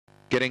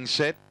Getting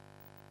set.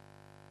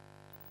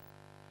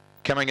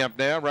 Coming up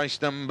now, race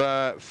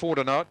number 4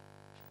 tonight.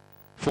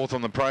 Fourth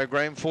on the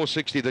program,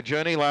 460 the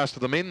journey, last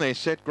of them in. They're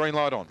set, green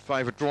light on.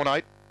 Favourite drawn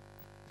 8.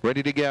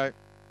 Ready to go.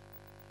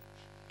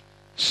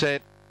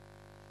 Set.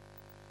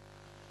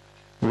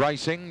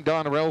 Racing,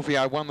 Dinah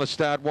Elvio won the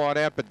start wide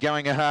out, but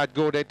going a hard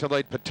Gaudet to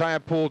lead.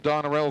 Pattaya Pool,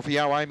 Dinah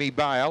Elvio, Amy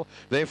Bale.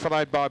 They're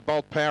followed by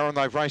Bolt Power, and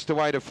they've raced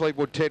away to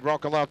Fleetwood Ted,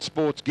 Rockalot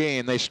Sports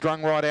Gan. They're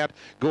strung right out.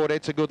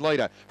 Gaudet's a good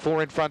leader.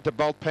 4 in front to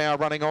Bolt Power,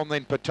 running on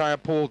then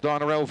Pattaya Pool,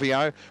 Dinah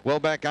Elvio.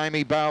 Well back,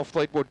 Amy Bale,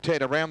 Fleetwood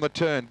Ted around the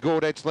turn.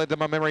 Gaudet's led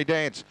them a merry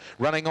dance.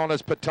 Running on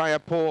as Pattaya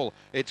Pool.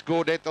 It's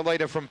Gaudet, the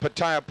leader from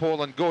Pattaya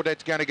Pool, and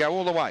Gaudet's going to go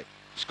all the way.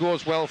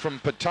 Scores well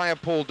from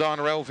Pattaya Pool,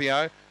 Dinah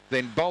Elvio.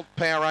 Then Bolt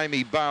Power,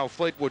 Amy Bale,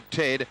 Fleetwood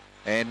Ted,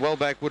 and well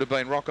back would have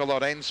been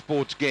Rockalot and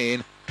Sports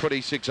Gan,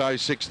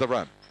 26.06 the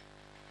run.